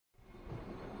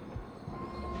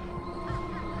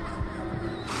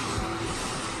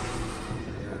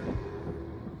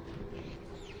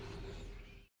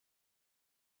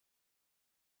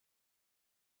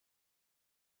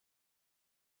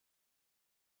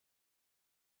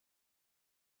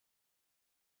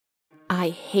I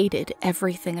hated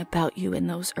everything about you in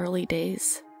those early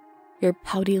days. Your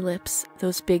pouty lips,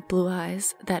 those big blue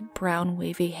eyes, that brown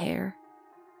wavy hair.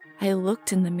 I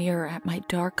looked in the mirror at my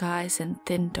dark eyes and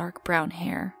thin dark brown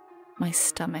hair. My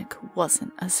stomach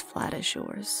wasn't as flat as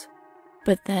yours.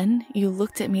 But then you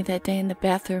looked at me that day in the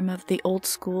bathroom of the old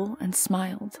school and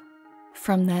smiled.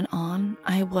 From then on,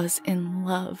 I was in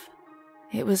love.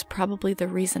 It was probably the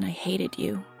reason I hated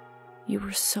you. You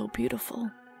were so beautiful.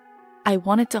 I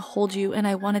wanted to hold you and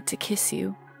I wanted to kiss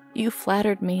you. You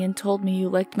flattered me and told me you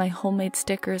liked my homemade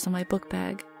stickers on my book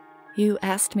bag. You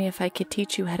asked me if I could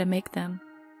teach you how to make them.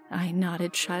 I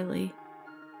nodded shyly.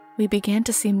 We began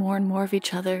to see more and more of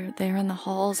each other there in the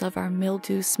halls of our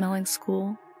mildew-smelling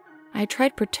school. I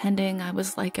tried pretending I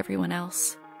was like everyone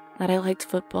else, that I liked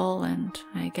football, and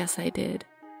I guess I did.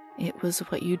 It was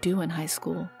what you do in high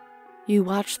school. You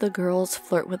watch the girls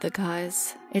flirt with the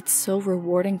guys. It's so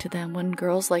rewarding to them when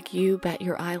girls like you bat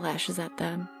your eyelashes at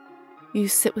them. You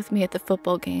sit with me at the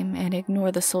football game and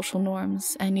ignore the social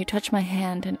norms, and you touch my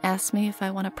hand and ask me if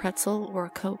I want a pretzel or a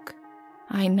Coke.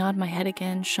 I nod my head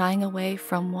again, shying away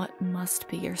from what must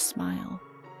be your smile.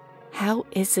 How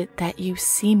is it that you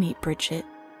see me, Bridget?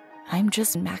 I'm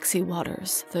just Maxie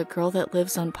Waters, the girl that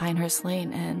lives on Pinehurst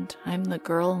Lane, and I'm the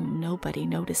girl nobody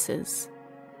notices.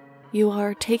 You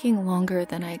are taking longer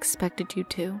than I expected you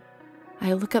to.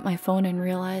 I look at my phone and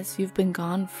realize you've been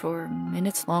gone for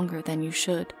minutes longer than you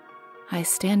should. I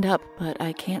stand up, but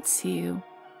I can't see you.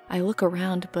 I look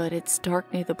around, but it's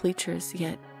dark near the bleachers,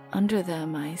 yet under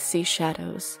them I see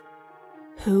shadows.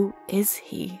 Who is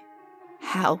he?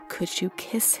 How could you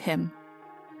kiss him?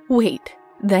 Wait,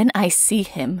 then I see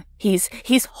him. He's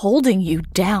holding you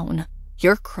down.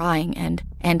 You're crying,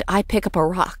 and I pick up a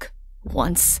rock.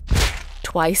 Once,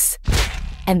 twice,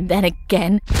 and then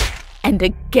again, and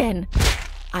again.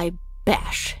 I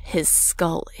bash his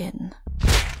skull in.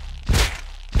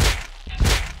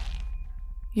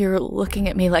 You're looking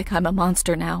at me like I'm a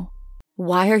monster now.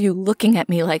 Why are you looking at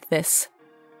me like this?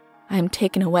 I'm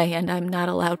taken away and I'm not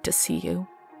allowed to see you.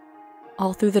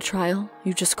 All through the trial,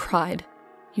 you just cried.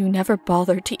 You never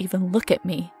bothered to even look at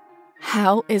me.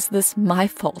 How is this my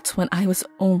fault when I was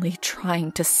only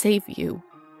trying to save you?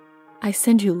 I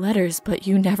send you letters, but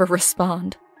you never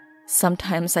respond.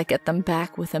 Sometimes I get them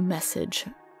back with a message.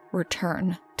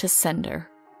 Return to sender.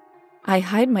 I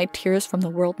hide my tears from the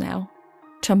world now.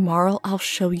 Tomorrow I'll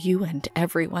show you and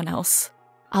everyone else.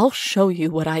 I'll show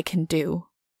you what I can do.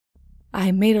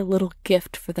 I made a little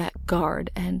gift for that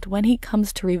guard, and when he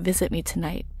comes to revisit me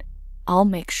tonight, I'll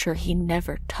make sure he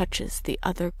never touches the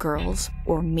other girls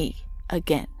or me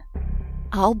again.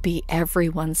 I'll be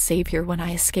everyone's savior when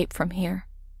I escape from here.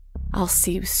 I'll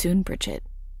see you soon, Bridget,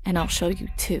 and I'll show you,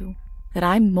 too, that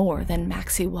I'm more than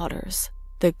Maxie Waters,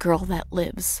 the girl that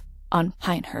lives on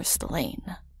Pinehurst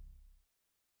Lane.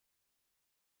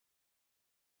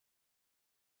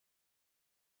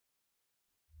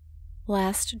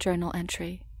 Last journal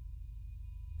entry.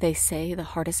 They say the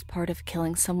hardest part of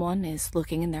killing someone is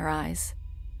looking in their eyes.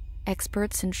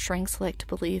 Experts and shrinks like to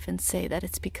believe and say that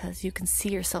it's because you can see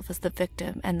yourself as the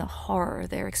victim and the horror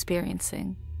they're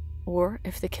experiencing. Or,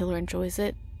 if the killer enjoys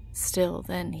it, still,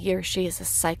 then he or she is a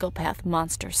psychopath,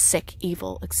 monster, sick,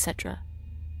 evil, etc.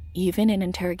 Even in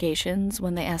interrogations,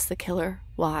 when they ask the killer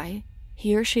why,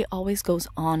 he or she always goes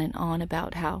on and on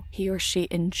about how he or she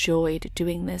enjoyed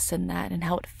doing this and that and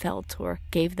how it felt or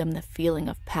gave them the feeling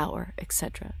of power,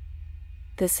 etc.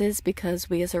 This is because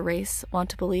we as a race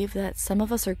want to believe that some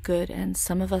of us are good and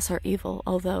some of us are evil,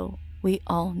 although we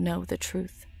all know the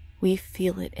truth. We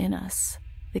feel it in us,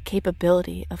 the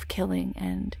capability of killing,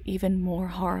 and even more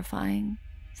horrifying,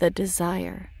 the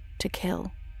desire to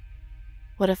kill.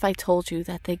 What if I told you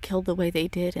that they killed the way they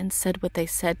did and said what they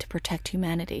said to protect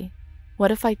humanity? What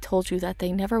if I told you that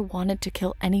they never wanted to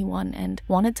kill anyone and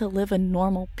wanted to live a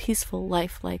normal, peaceful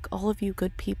life like all of you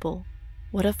good people?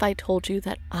 What if I told you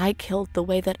that I killed the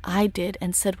way that I did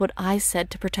and said what I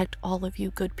said to protect all of you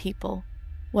good people?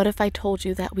 What if I told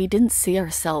you that we didn't see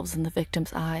ourselves in the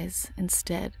victim's eyes?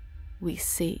 Instead, we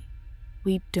see.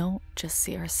 We don't just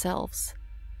see ourselves.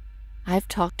 I've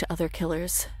talked to other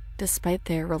killers, despite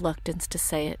their reluctance to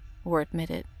say it or admit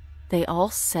it. They all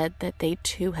said that they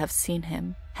too have seen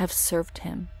him, have served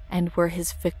him, and were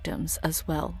his victims as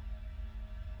well.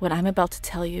 What I'm about to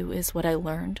tell you is what I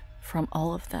learned from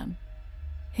all of them.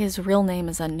 His real name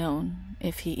is unknown,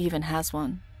 if he even has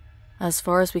one. As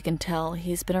far as we can tell,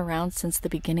 he's been around since the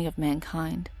beginning of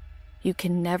mankind. You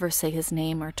can never say his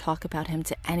name or talk about him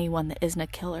to anyone that isn't a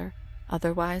killer,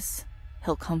 otherwise,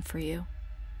 he'll come for you.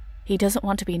 He doesn't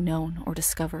want to be known or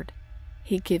discovered.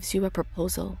 He gives you a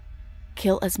proposal.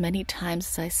 Kill as many times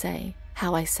as I say,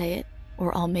 how I say it,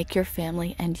 or I'll make your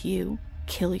family and you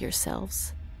kill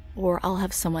yourselves, or I'll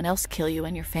have someone else kill you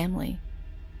and your family.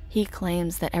 He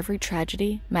claims that every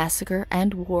tragedy, massacre,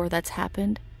 and war that's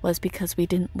happened was because we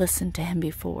didn't listen to him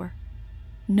before.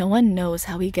 No one knows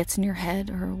how he gets in your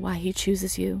head or why he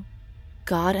chooses you.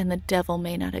 God and the devil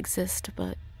may not exist,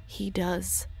 but he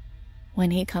does.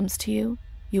 When he comes to you,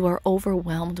 you are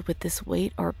overwhelmed with this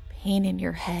weight or pain in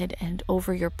your head and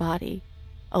over your body,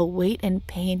 a weight and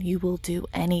pain you will do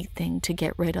anything to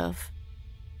get rid of.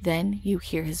 Then you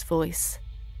hear his voice.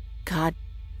 God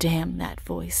damn that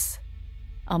voice.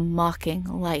 A mocking,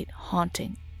 light,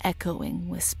 haunting, echoing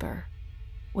whisper.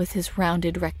 With his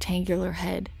rounded rectangular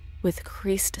head, with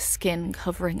creased skin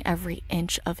covering every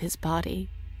inch of his body,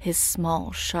 his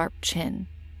small, sharp chin,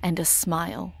 and a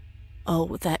smile.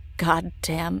 Oh, that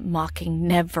goddamn mocking,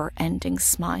 never-ending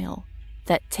smile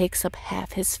that takes up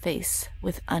half his face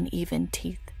with uneven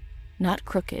teeth. Not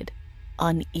crooked,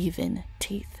 uneven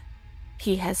teeth.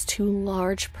 He has 2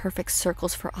 large, perfect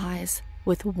circles for eyes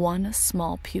with 1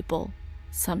 small pupil.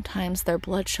 Sometimes they're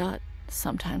bloodshot,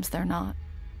 sometimes they're not.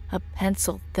 A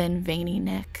pencil-thin, veiny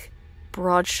neck,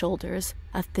 broad shoulders,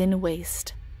 a thin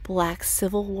waist, black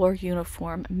Civil War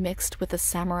uniform mixed with a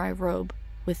samurai robe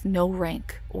with no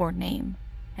rank or name,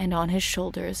 and on his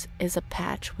shoulders is a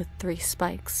patch with 3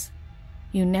 spikes.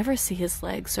 You never see his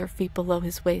legs or feet below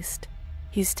his waist.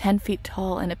 He's 10 feet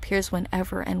tall and appears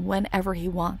whenever and whenever he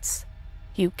wants.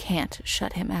 You can't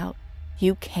shut him out.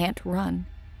 You can't run.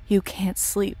 You can't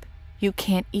sleep. You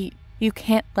can't eat. You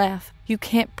can't laugh. You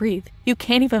can't breathe. You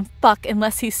can't even fuck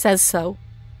unless he says so.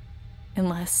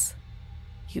 Unless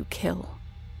you kill.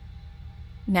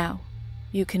 Now,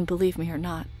 you can believe me or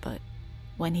not, but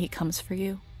when he comes for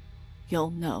you,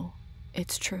 you'll know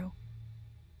it's true.